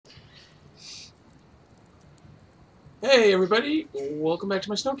Hey everybody, welcome back to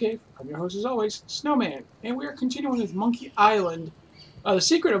my snow cave. I'm your host as always, Snowman, and we are continuing with Monkey Island, The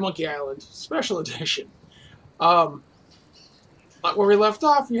Secret of Monkey Island, Special Edition. Um, where we left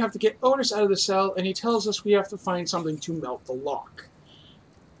off, we have to get Otis out of the cell, and he tells us we have to find something to melt the lock.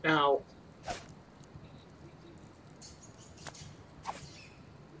 Now,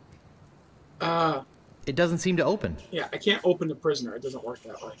 uh, It doesn't seem to open. yeah, I can't open the prisoner. It doesn't work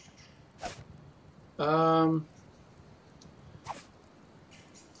that way.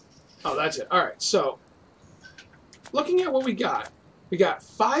 Oh, that's it. All right, so looking at what we got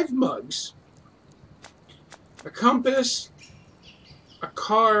 5 mugs, a compass, a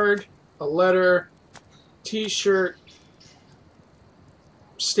card, a letter, t-shirt,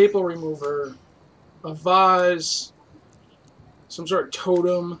 staple remover, a vase, some sort of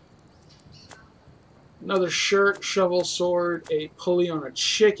totem, another shirt, shovel, sword, a pulley on a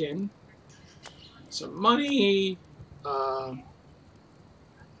chicken, some money,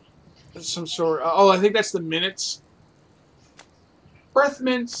 some sort of, I think that's the minutes, breath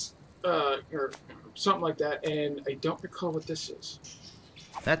mints, or something like that, and I don't recall what this is.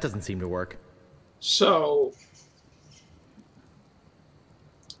 That doesn't seem to work. So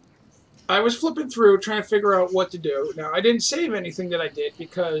I was flipping through trying to figure out what to do. Now, I didn't save anything that I did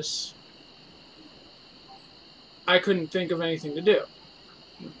because I couldn't think of anything to do.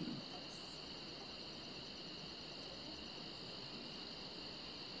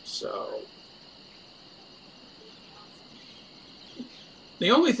 So the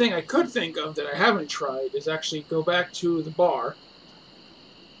only thing I could think of that I haven't tried is actually go back to the bar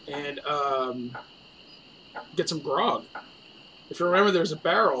and get some grog. If you remember, there's a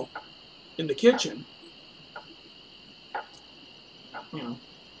barrel in the kitchen. You know,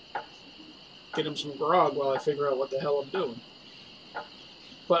 get him some grog while I figure out what the hell I'm doing.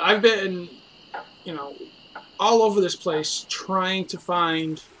 But I've been, all over this place trying to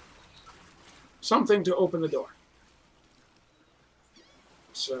find something to open the door.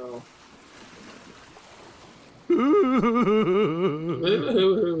 So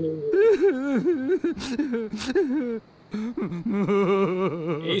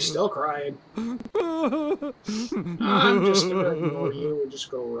he's still crying. I'm just gonna ignore you and just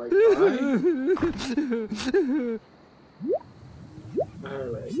go right by.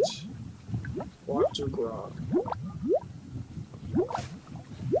 Alright. Walk to grog.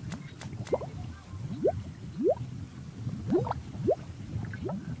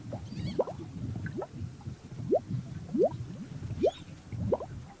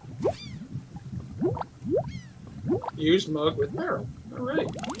 Used mug with barrel. Alright.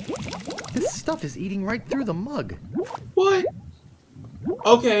 This stuff is eating right through the mug. What?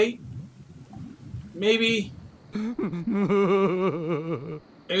 Okay. Maybe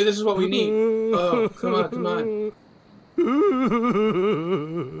this is what we need. Oh, come on, come on.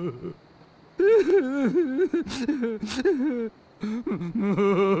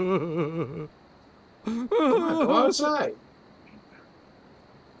 Come on, go outside.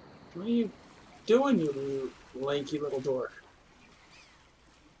 What are you doing, you lanky little dork?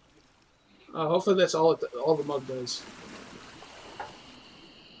 Hopefully that's all the mug does.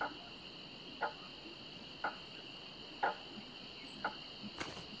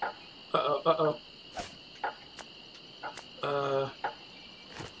 Uh-oh.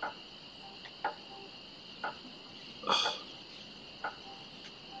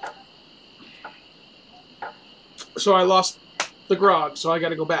 So I lost the grog, so I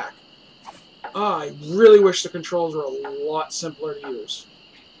gotta go back. I really wish the controls were a lot simpler to use.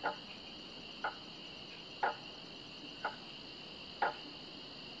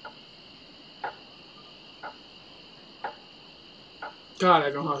 God,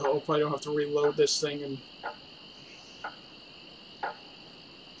 I hope I don't have to reload this thing and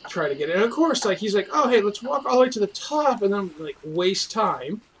try to get it. And of course, like, he's like, oh, hey, let's walk all the way to the top and then, like, waste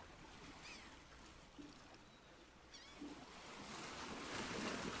time.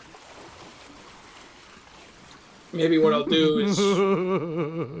 Maybe what I'll do is,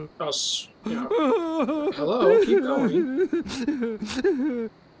 hello, keep going.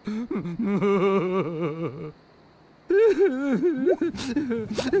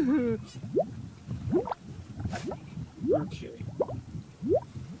 Okay.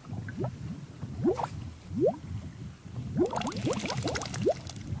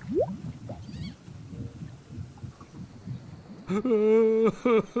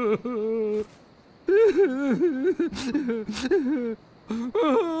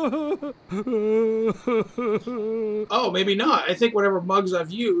 Oh, maybe not. I think whatever mugs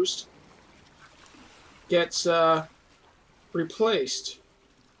I've used gets replaced.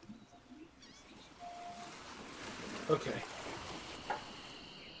 Okay.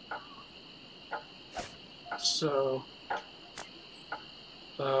 So,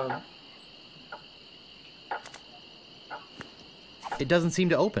 It doesn't seem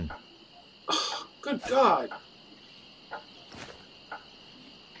to open. good God.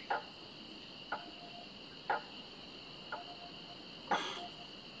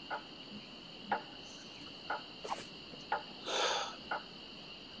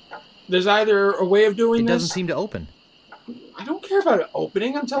 There's either a way of doing It this. doesn't seem to open. I don't care about it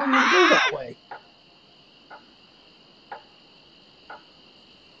opening. I'm telling you to go that way.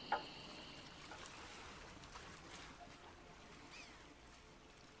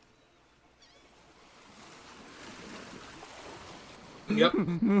 Yep.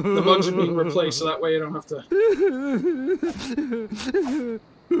 The bugs are being replaced, so that way you don't have to...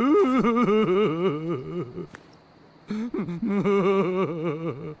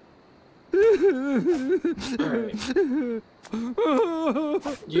 Alright.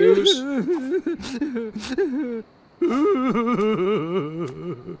 Use.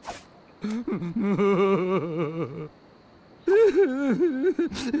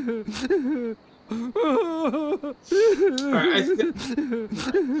 Alright,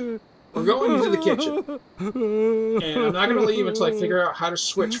 we're going into the kitchen. And I'm not going to leave until I figure out how to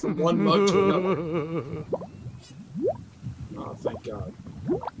switch from one mug to another. Oh, thank God.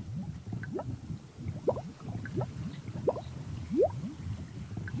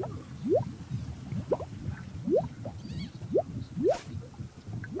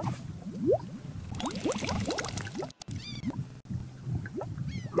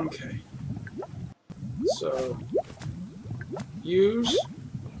 Okay. So, use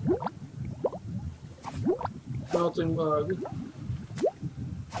melting mug.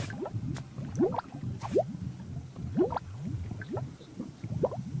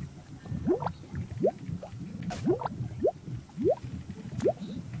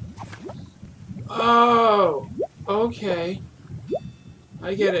 Oh, okay.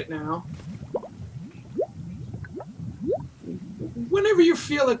 I get it now. Whenever you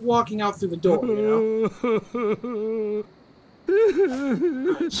feel like walking out through the door, you know?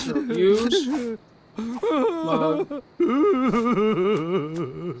 Alright, so use mug.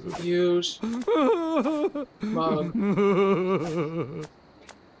 Use mug.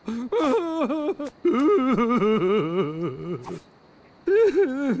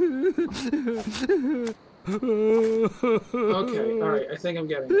 Okay, alright, I think I'm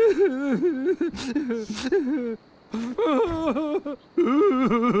getting it.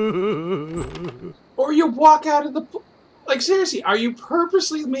 Or you walk out of the... Like, seriously, are you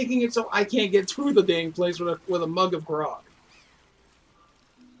purposely making it so I can't get through the dang place with a mug of grog?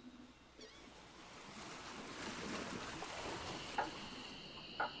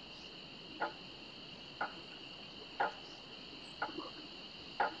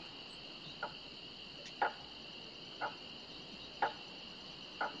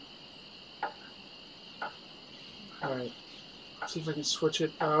 Alright. See if I can switch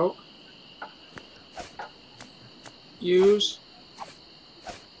it out. Use.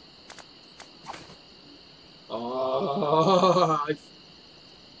 Oh,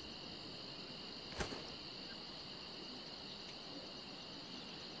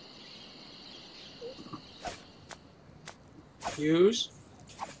 use.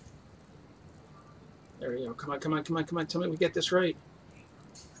 There we go. Come on, come on, come on, come on. Tell me we get this right.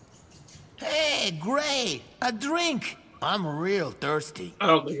 Hey, great! A drink! I'm real thirsty. I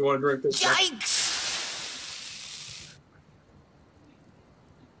don't think you want to drink this. Yikes!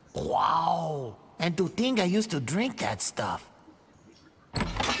 Wow! And to think I used to drink that stuff.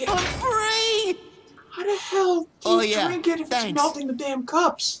 Okay. I'm free! How the hell do you drink it if thanks. it's melting the damn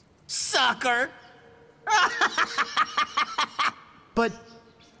cups? Sucker! But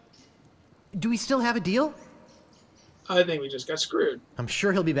do we still have a deal? I think we just got screwed. I'm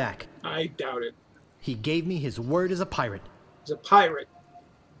sure he'll be back. I doubt it. He gave me his word as a pirate. He's a pirate.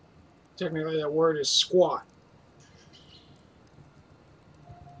 Technically, that word is squat.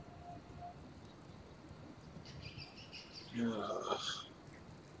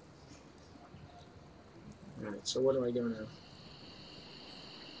 Alright, so where do I go now?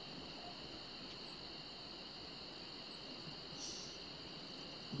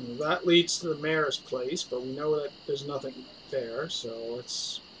 Well, that leads to the mayor's place, but we know that there's nothing there, so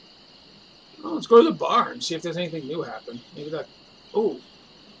let's... Oh, let's go to the bar and see if there's anything new happen. Maybe that... Oh,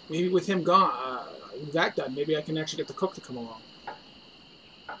 maybe with him gone, that done, maybe I can actually get the cook to come along.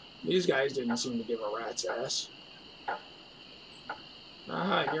 These guys didn't seem to give a rat's ass.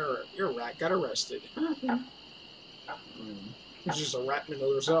 Ah, your rat got arrested. He's just a rat in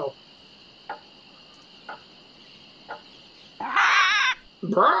another cell.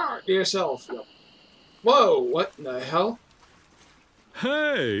 Brah, to yourself. Yep. Whoa, what in the hell?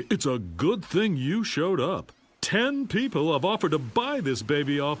 Hey, it's a good thing you showed up. 10 people have offered to buy this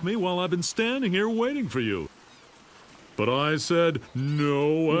baby off me while I've been standing here waiting for you. But I said,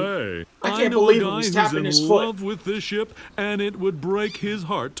 no way. I can't know believe a him. guy He's who's tapping in his foot. love with this ship, and it would break his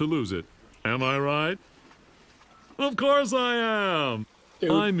heart to lose it. Am I right? Of course I am.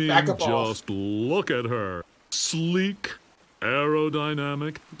 Dude, I mean, back up just look at her. Sleek,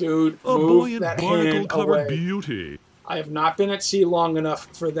 aerodynamic, Dude, a move buoyant that barnacle-covered hand away. beauty. I have not been at sea long enough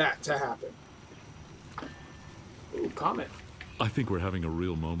for that to happen. Ooh, comment. I think we're having a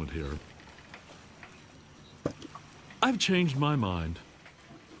real moment here. I've changed my mind.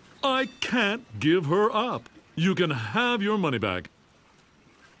 I can't give her up. You can have your money back.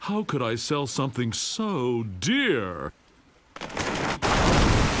 How could I sell something so dear?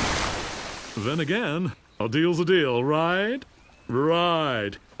 Then again, a deal's a deal, right?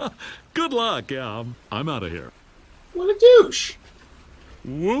 Right. Good luck, I'm out of here. What a douche.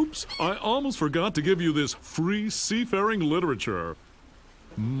 Whoops, I almost forgot to give you this free seafaring literature.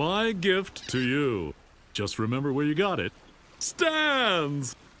 My gift to you. Just remember where you got it.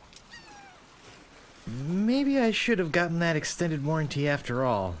 Stands! Maybe I should have gotten that extended warranty after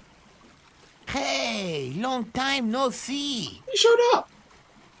all. Hey, long time no see. He showed up.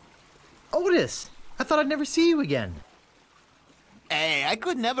 Otis! I thought I'd never see you again. Hey, I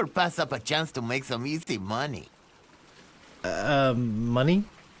could never pass up a chance to make some easy money. Money?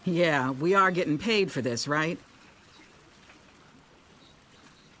 Yeah, we are getting paid for this, right?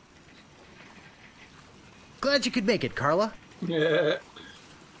 Glad you could make it, Carla. Yeah.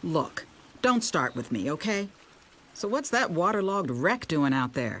 Look, don't start with me, okay? So what's that waterlogged wreck doing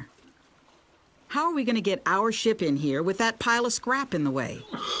out there? How are we gonna get our ship in here with that pile of scrap in the way?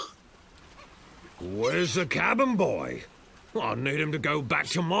 Where's the cabin boy? I need him to go back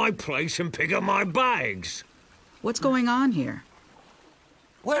to my place and pick up my bags. What's going on here?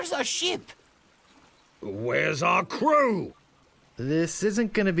 Where's our ship? Where's our crew? This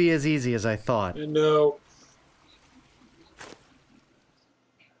isn't gonna be as easy as I thought. No.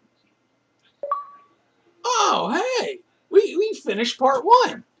 Oh, hey! We finished part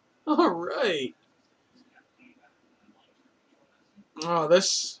 1. All right. Oh,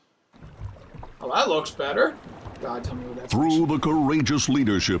 this... Oh, that looks better. God, tell me what that's... Through the courageous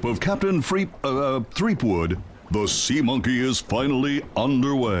leadership of Captain Threepwood, the Sea Monkey is finally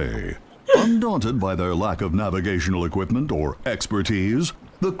underway. Undaunted by their lack of navigational equipment or expertise,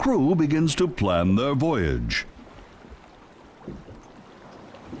 the crew begins to plan their voyage.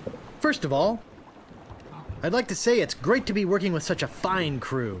 First of all, I'd like to say it's great to be working with such a fine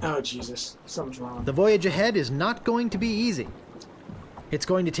crew. Oh, Jesus. Something's wrong. The voyage ahead is not going to be easy. It's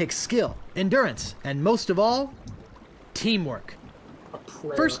going to take skill, endurance, and most of all, teamwork. A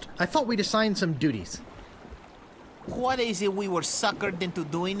prayer. First, I thought we'd assign some duties. What is it we were suckered into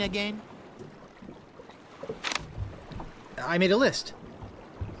doing again? I made a list.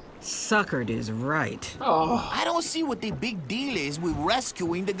 Suckered is right. Oh, I don't see what the big deal is with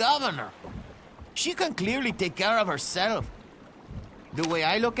rescuing the governor. She can clearly take care of herself. The way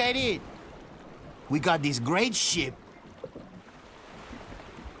I look at it, we got this great ship.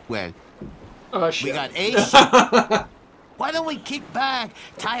 Well, shit. we got a ship. Why don't we kick back,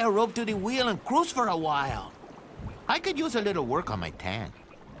 tie a rope to the wheel, and cruise for a while? I could use a little work on my tan.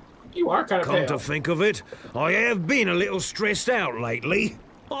 You are kind of Come to pale. think of it, I have been a little stressed out lately.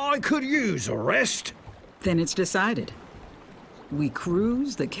 I could use a rest. Then it's decided. We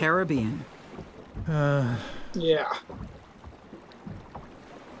cruise the Caribbean. Yeah.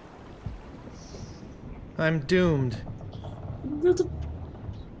 I'm doomed.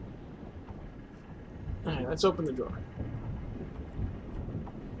 Alright, let's open the door.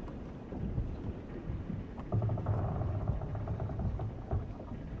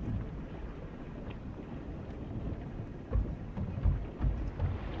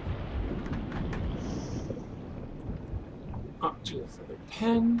 Up to the feather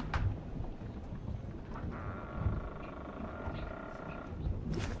pen.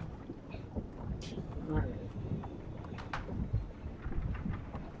 Alright.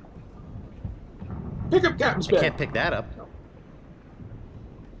 Pick up Captain's I bed. can't pick that up.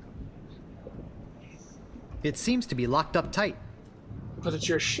 It seems to be locked up tight. But it's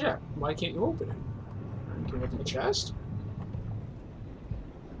your ship. Why can't you open it? Can you open the chest?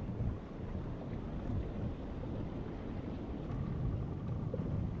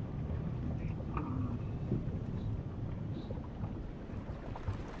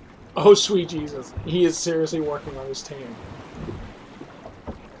 Oh, sweet Jesus. He is seriously working on his tan.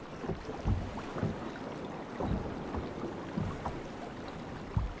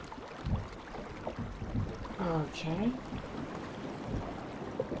 Okay.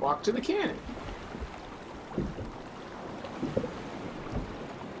 Walk to the cannon.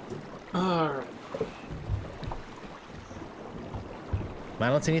 Alright. I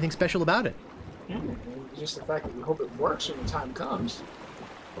don't see anything special about it. Yeah, just the fact that we hope it works when the time comes.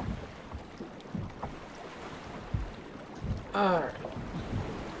 Alright.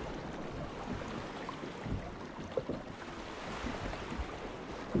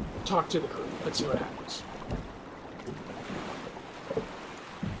 Talk to the crew. Let's see what happens.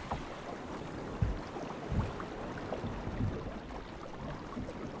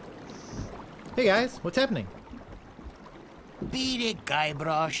 Hey guys, what's happening? Beat it,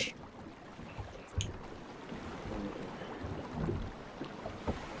 Guybrush.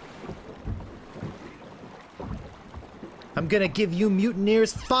 I'm gonna give you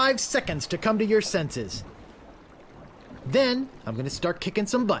mutineers 5 seconds to come to your senses. Then, I'm gonna start kicking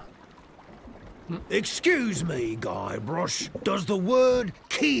some butt. Excuse me, Guybrush. Does the word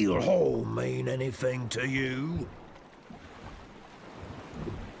keelhaul mean anything to you?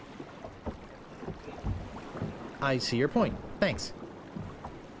 I see your point. Thanks.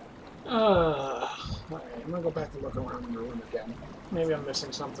 Alright, I'm gonna go back and look around in the room again. Maybe I'm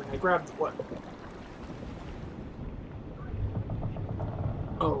missing something. I grabbed what?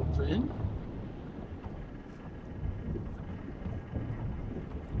 Open.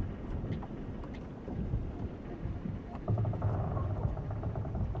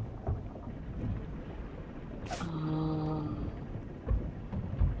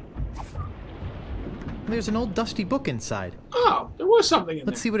 There's an old dusty book inside. Oh, there was something in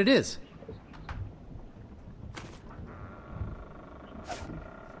Let's there. see what it is.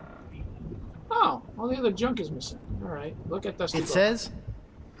 Oh, all the other junk is missing. Alright, look at dusty It book. says,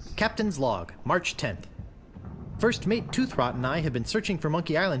 Captain's Log, March 10th. First Mate Toothrot and I have been searching for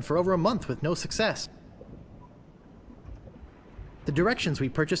Monkey Island for over a month with no success. The directions we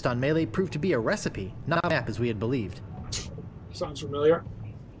purchased on Melee proved to be a recipe, not a map as we had believed. Sounds familiar.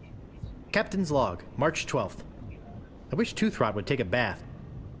 Captain's Log, March 12th. I wish Toothrot would take a bath.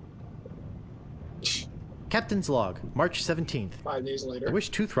 Captain's Log, March 17th. 5 days later. I wish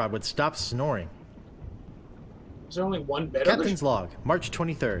Toothrot would stop snoring. Is there only one bed? Captain's Log, March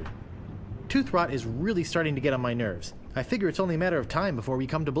 23rd. Toothrot is really starting to get on my nerves. I figure it's only a matter of time before we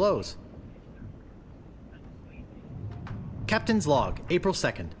come to blows. Captain's Log, April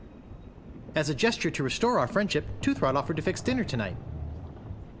 2nd. As a gesture to restore our friendship, Toothrot offered to fix dinner tonight.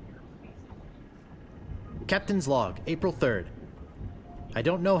 Captain's Log, April 3rd. I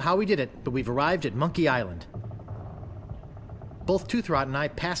don't know how we did it, but we've arrived at Monkey Island. Both Toothrot and I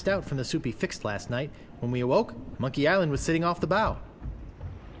passed out from the soup he fixed last night. When we awoke, Monkey Island was sitting off the bow.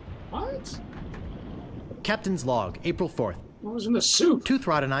 What? Captain's Log, April 4th. What was in the soup?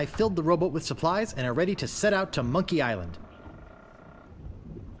 Toothrot and I filled the rowboat with supplies and are ready to set out to Monkey Island.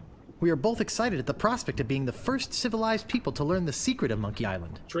 We are both excited at the prospect of being the first civilized people to learn the secret of Monkey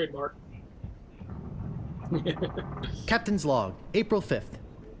Island. Trademark. Captain's Log, April 5th.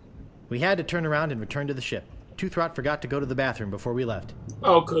 We had to turn around and return to the ship. Toothrot forgot to go to the bathroom before we left.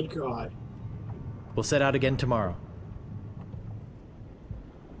 Oh, good God. We'll set out again tomorrow.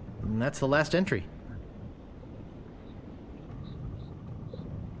 And that's the last entry.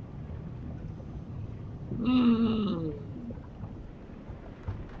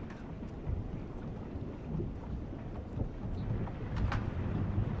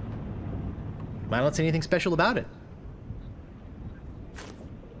 I don't see anything special about it.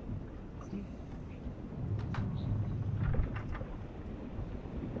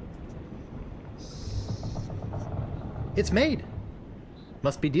 It's made.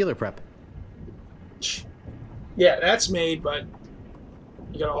 Must be dealer prep. Yeah, that's made, but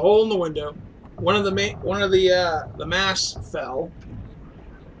you got a hole in the window. One of the masts fell.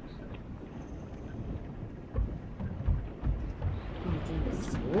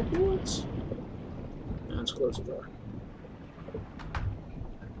 Floorboards? Let's close the door.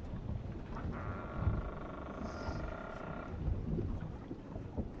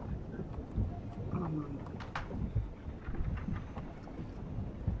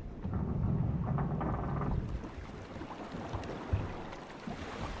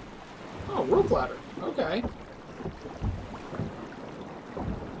 Oh, rope ladder. Okay.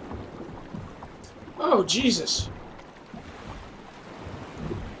 Oh, Jesus.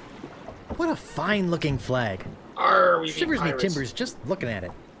 What a fine-looking flag. Arr, we be Shivers me pirates. timbers just looking at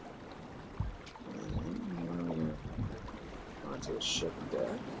it. Onto the ship deck.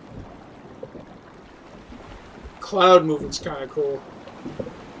 Cloud movement's kind of cool.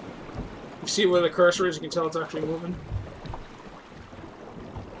 You see where the cursor is? You can tell it's actually moving.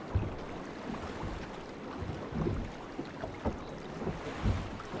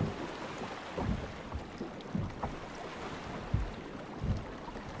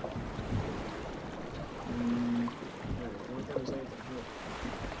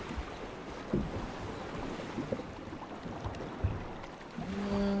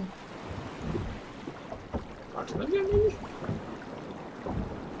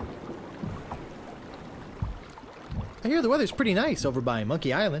 I hear the weather's pretty nice over by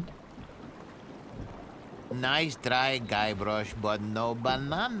Monkey Island. Nice try, Guybrush, but no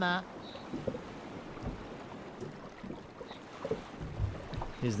banana.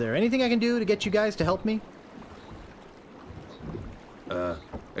 Is there anything I can do to get you guys to help me?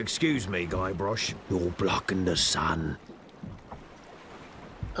 Excuse me, Guybrush. You're blocking the sun.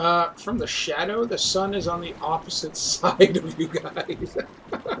 From the shadow, the sun is on the opposite side of you guys.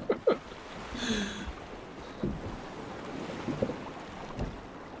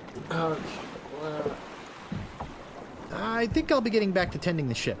 Okay, well, I think I'll be getting back to tending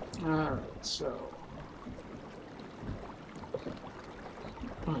the ship. alright, so...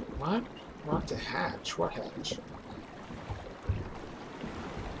 Wait, what? Lock the hatch? What hatch?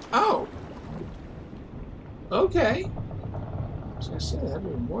 Oh! Okay. I was gonna say, that'd be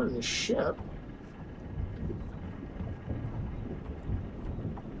more to the ship.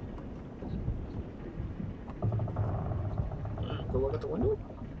 Go look at the window?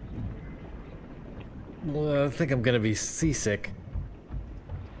 Well, I think I'm gonna be seasick.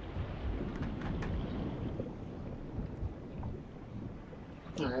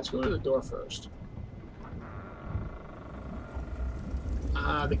 Alright, let's go to the door first.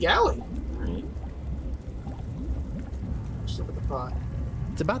 The galley. Alright. Let's look at the pot.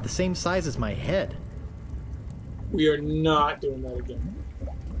 It's about the same size as my head. We are not doing that again.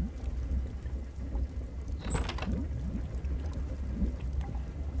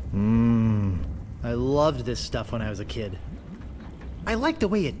 I loved this stuff when I was a kid. I liked the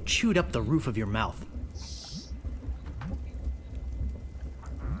way it chewed up the roof of your mouth.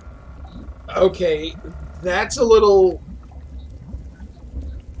 Okay, that's a little...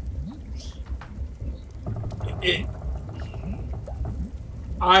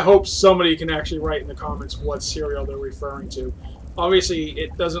 I hope somebody can actually write in the comments what cereal they're referring to. Obviously,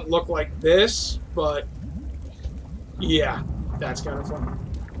 it doesn't look like this, but yeah, that's kind of fun.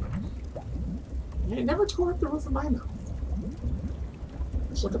 It never tore up the roof of my mouth.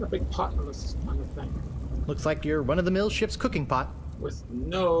 Let's look at the big pot on the thing. Looks like you're run-of-the-mill ship's cooking pot. With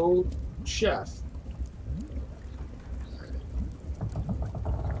no chef.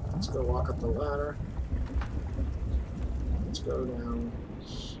 Let's go walk up the ladder. Let's go down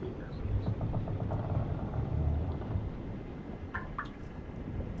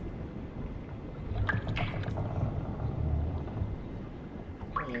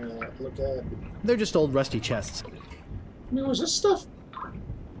here. Look at... They're just old rusty chests. I mean, was this stuff?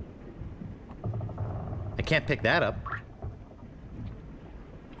 I can't pick that up.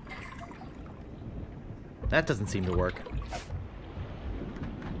 That doesn't seem to work.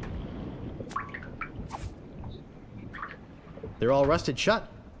 They're all rusted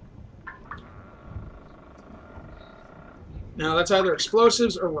shut. Now, that's either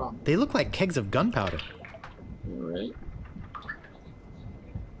explosives or rum. They look like kegs of gunpowder. Alright.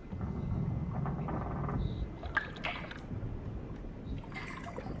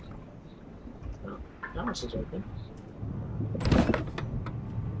 Oh, that one is open.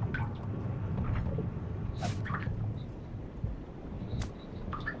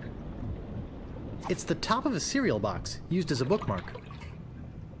 It's the top of a cereal box, used as a bookmark.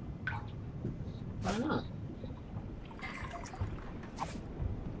 Why not?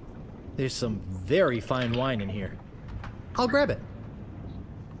 There's some very fine wine in here. I'll grab it.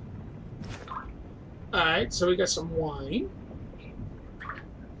 Alright, so we got some wine.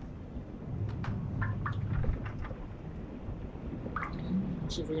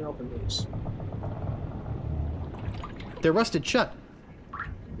 Let's see if we can open these. They're rusted shut.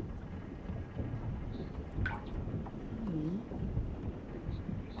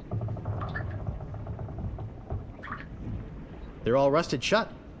 They're all rusted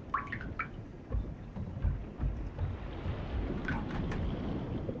shut.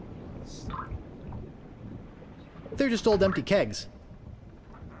 They're just old empty kegs.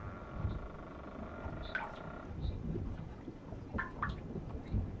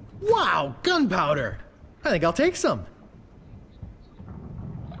 Wow, gunpowder! I think I'll take some.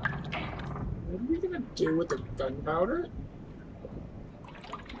 What are we gonna do with the gunpowder?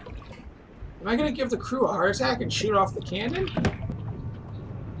 Am I gonna give the crew a heart attack and shoot off the cannon?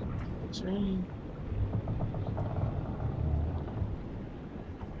 Is there any...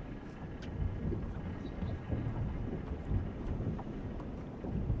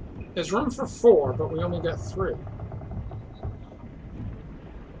 There's room for 4, but we only got 3.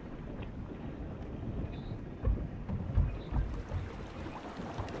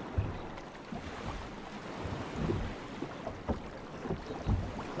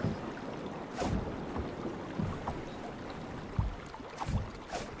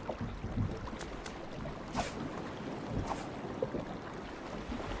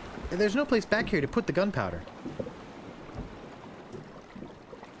 There's no place back here to put the gunpowder.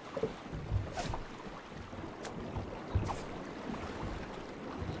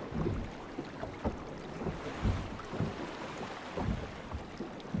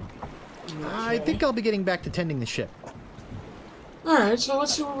 I think I'll be getting back to tending the ship. Alright, so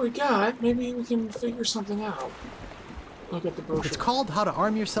let's see what we got. Maybe we can figure something out. Look at the brochure. It's called How to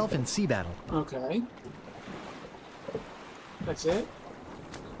Arm Yourself in Sea Battle. Okay. That's it?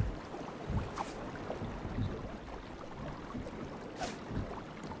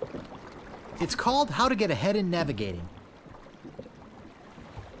 It's called How to Get Ahead in Navigating.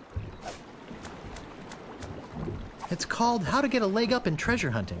 It's called How to Get a Leg Up in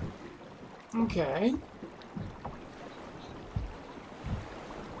Treasure Hunting. Okay.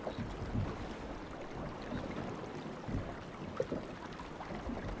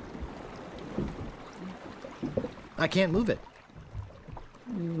 I can't move it.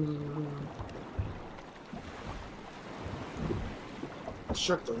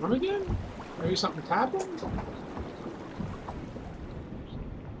 Struck the room again? Maybe something happened?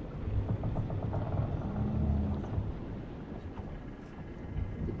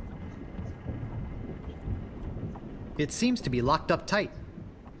 It seems to be locked up tight.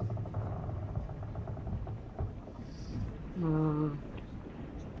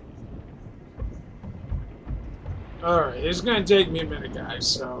 Alright, it's gonna take me a minute, guys,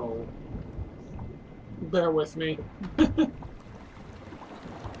 so bear with me.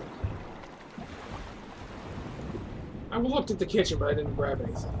 I looked at the kitchen, but I didn't grab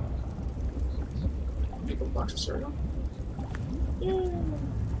anything. Make a box of cereal. Yeah.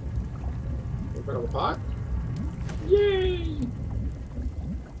 Open up the pot. Yay!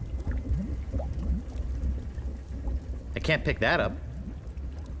 I can't pick that up.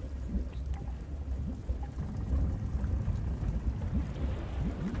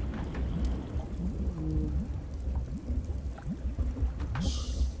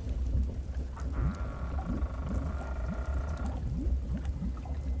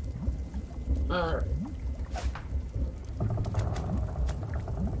 Alright.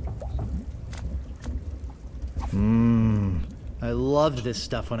 I loved this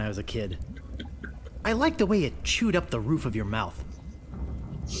stuff when I was a kid. I liked the way it chewed up the roof of your mouth.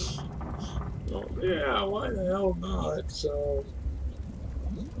 Oh, yeah, why the hell not? So,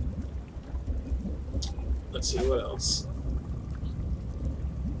 let's see what else.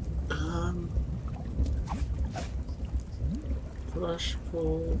 Push,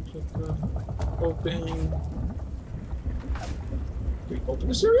 pull, pick up, open. Can we open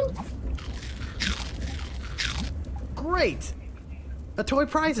the cereal? Great! A toy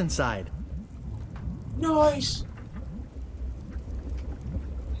prize inside. Nice!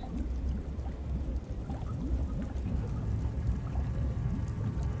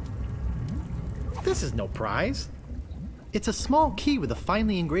 This is no prize. It's a small key with a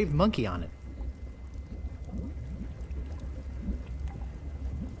finely engraved monkey on it.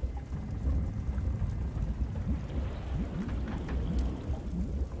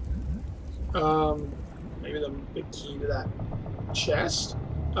 Maybe the key to that chest?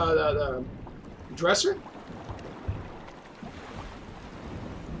 The dresser?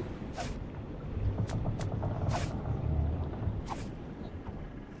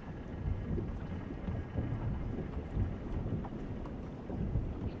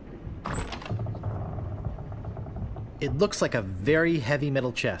 It looks like a very heavy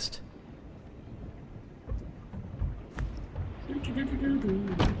metal chest.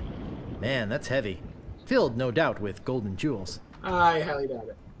 Man, that's heavy. Filled, no doubt, with golden jewels. I highly doubt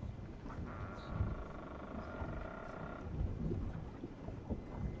it.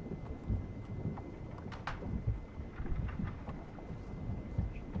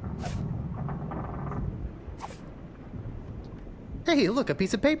 Hey, look, a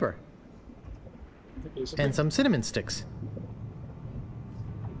piece of paper. And some cinnamon sticks.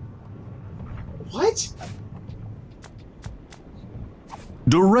 What?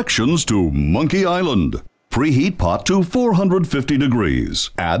 Directions to Monkey Island. Preheat pot to 450 degrees.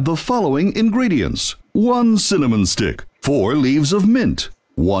 Add the following ingredients. 1 cinnamon stick, 4 leaves of mint,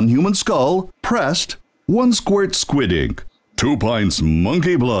 1 human skull, pressed, 1 squirt squid ink, 2 pints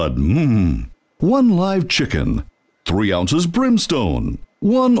monkey blood, 1 live chicken, 3 ounces brimstone,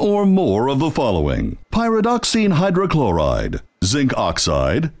 1 or more of the following. Pyridoxine hydrochloride, zinc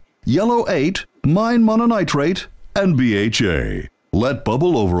oxide, yellow 8, mine mononitrate, and BHA. Let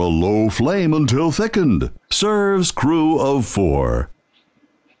bubble over a low flame until thickened. Serves crew of 4.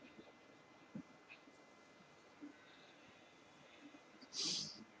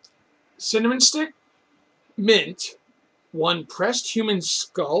 Cinnamon stick, mint, 1 pressed human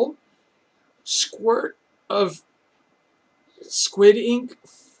skull, squirt of squid ink,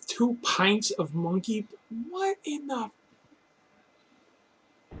 2 pints of monkey. What in the?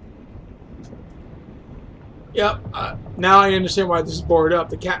 Yep. Now I understand why this is boarded up.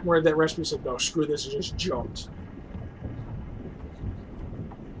 The cat read that recipe said, "No, screw this," and just jumped.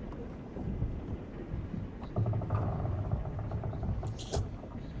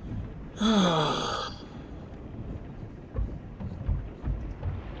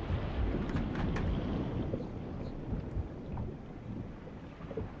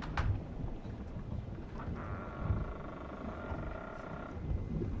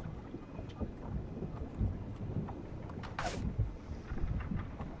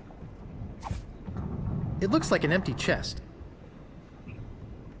 It looks like an empty chest.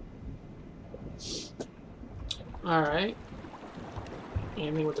 Alright.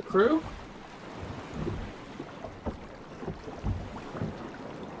 Anything with the crew?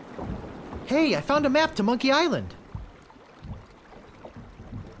 Hey, I found a map to Monkey Island.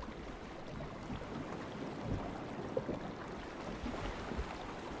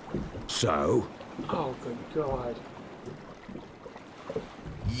 So? Oh, good God.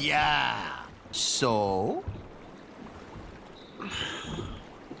 Yeah. So?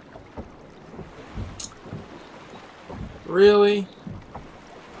 Really?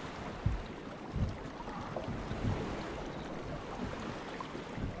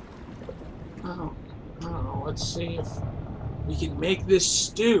 Oh, I don't know. Let's see if we can make this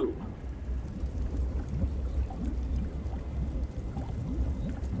stew.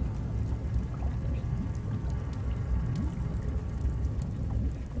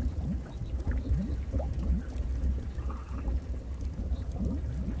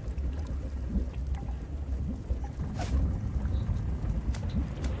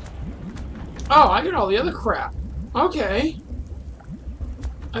 Oh, I did all the other crap. Okay.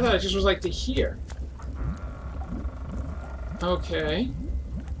 I thought it just was like to here. Okay.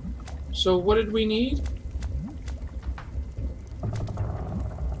 So what did we need?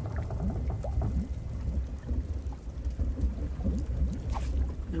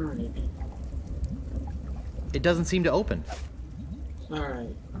 Alright. It doesn't seem to open.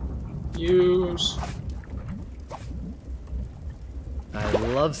 Alright. Use I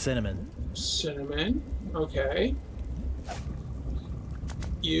love cinnamon. cinnamon. Okay.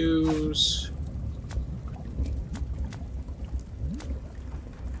 Use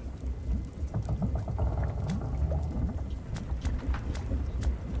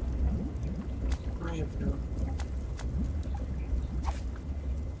I have no.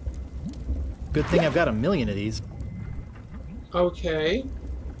 Good thing I've got a million of these. Okay.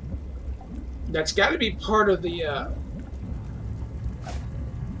 That's got to be part of the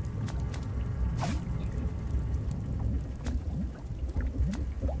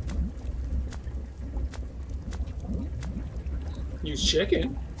use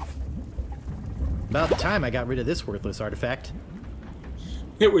chicken. About time I got rid of this worthless artifact.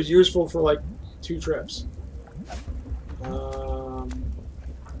 It was useful for like 2 trips.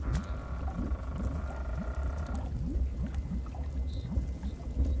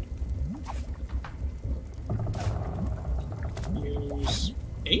 Use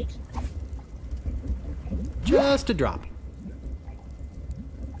ink. Just a drop.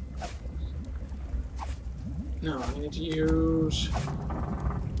 No, I need to use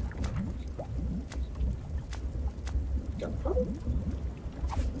gunpowder.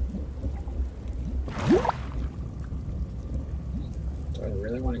 Do I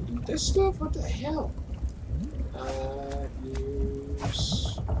really want to eat this stuff? What the hell?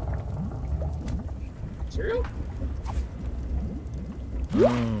 Use cereal?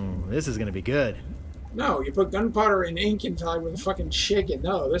 This is gonna be good. No, you put gunpowder and ink inside with a fucking chicken.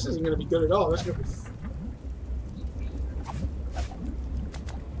 No, this isn't gonna be good at all. This is gonna be.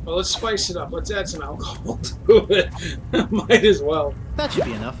 Well, let's spice it up. Let's add some alcohol to it. Might as well. That should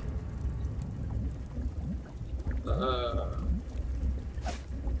be enough.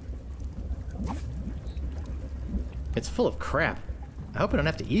 It's full of crap. I hope I don't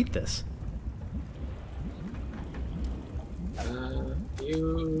have to eat this.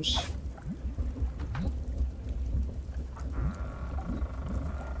 Use.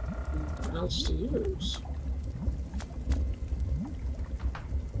 What else to use?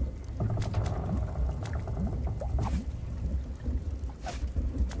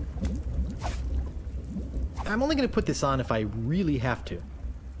 I'm only going to put this on if I really have to.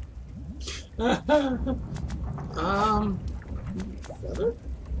 Feather?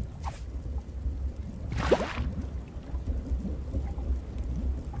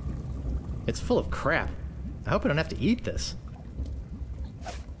 It's full of crap. I hope I don't have to eat this.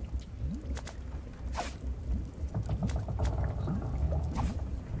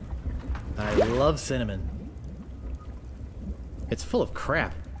 love cinnamon. It's full of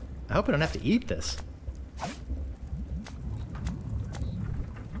crap. I hope I don't have to eat this.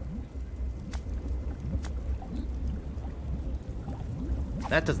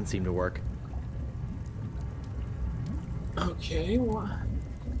 That doesn't seem to work. Okay, what?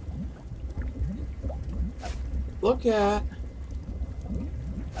 Look at...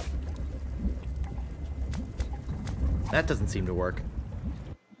 That doesn't seem to work.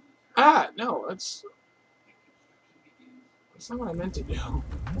 Ah, no, that's not what I meant to do.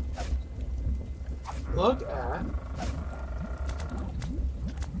 Look at...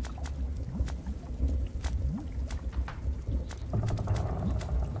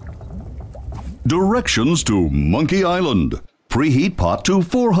 Directions to Monkey Island. Preheat pot to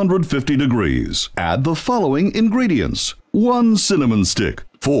 450 degrees. Add the following ingredients. 1 cinnamon stick,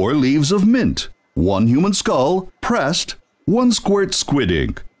 4 leaves of mint, 1 human skull, pressed, 1 squirt squid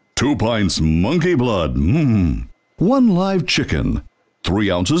ink, 2 pints monkey blood, 1 live chicken,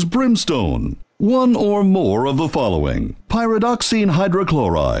 3 ounces brimstone, 1 or more of the following. Pyridoxine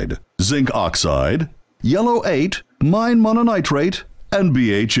hydrochloride, zinc oxide, yellow 8, mine mononitrate, and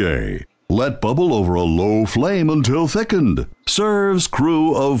BHA. Let bubble over a low flame until thickened. Serves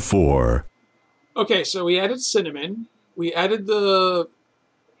crew of 4. Okay, so we added cinnamon. We added the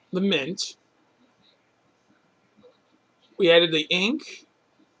mint. We added the ink.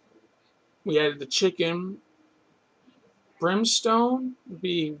 We added the chicken. Brimstone would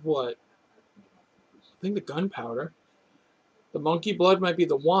be what? I think the gunpowder. The monkey blood might be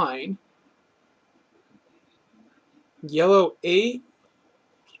the wine. Yellow 8.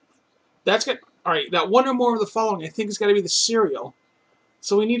 That's got, alright, that 1 or more of the following I think has got to be the cereal.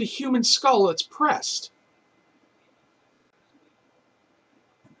 So we need a human skull that's pressed.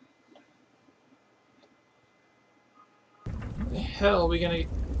 The hell are we gonna...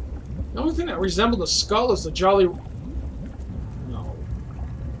 The only thing that resembles a skull is the Jolly... No.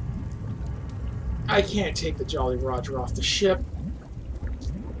 I can't take the Jolly Roger off the ship.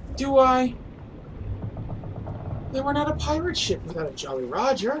 Do I? Then we're not a pirate ship without a Jolly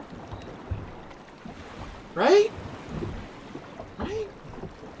Roger. Right? Right?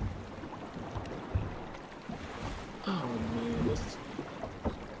 Oh man,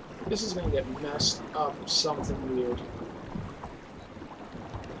 this is gonna get messed up with something weird.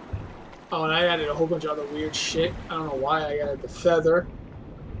 Oh, and I added a whole bunch of other weird shit. I don't know why I added the feather.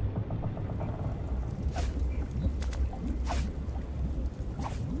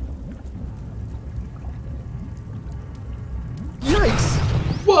 Yikes!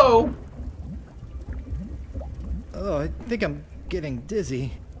 Whoa! Oh, I think I'm getting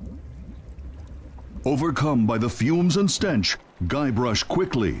dizzy. Overcome by the fumes and stench, Guybrush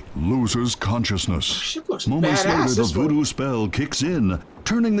quickly loses consciousness. Ship looks Moments badass later, the this way. voodoo spell kicks in,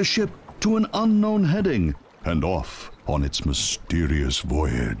 turning the ship to an unknown heading and off on its mysterious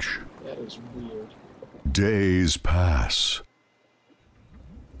voyage. That is weird. Days pass.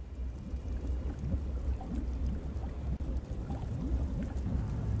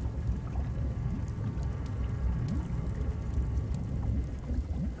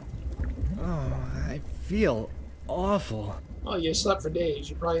 Oh, I feel awful. Oh, you slept for days.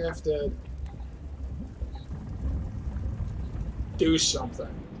 You probably have to do something.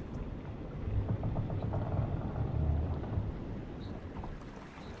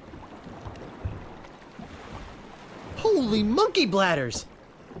 Holy monkey bladders!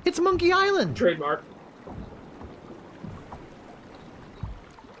 It's Monkey Island! Trademark.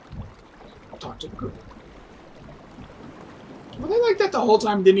 Talk to the group. Were they like that the whole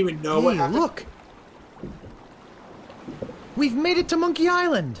time? Didn't even know what Hey, happened? look! We've made it to Monkey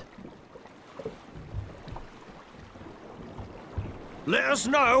Island! Let us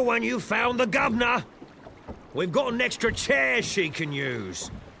know when you found the governor. We've got an extra chair she can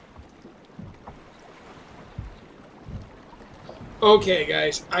use. Okay,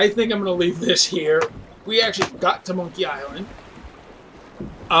 guys. I think I'm going to leave this here. We actually got to Monkey Island.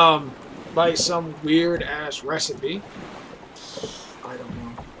 By some weird-ass recipe. I don't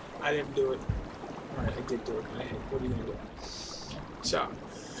know. I didn't do it. Alright, I did do it. What are you going to do? So,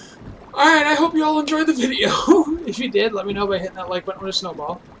 alright, I hope you all enjoyed the video. If you did, let me know by hitting that like button with a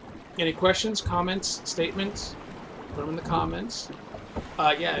snowball. Any questions, comments, statements, put them in the comments.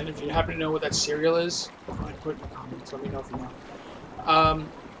 Yeah, and if you happen to know what that cereal is, go ahead and put it in the comments. Let me know if you know.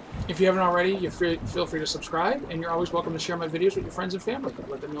 If you haven't already, feel free to subscribe, and you're always welcome to share my videos with your friends and family.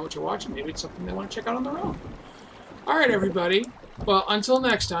 Let them know what you're watching. Maybe it's something they want to check out on their own. Alright, everybody. Well, until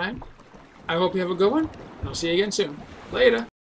next time, I hope you have a good one, and I'll see you again soon. Later.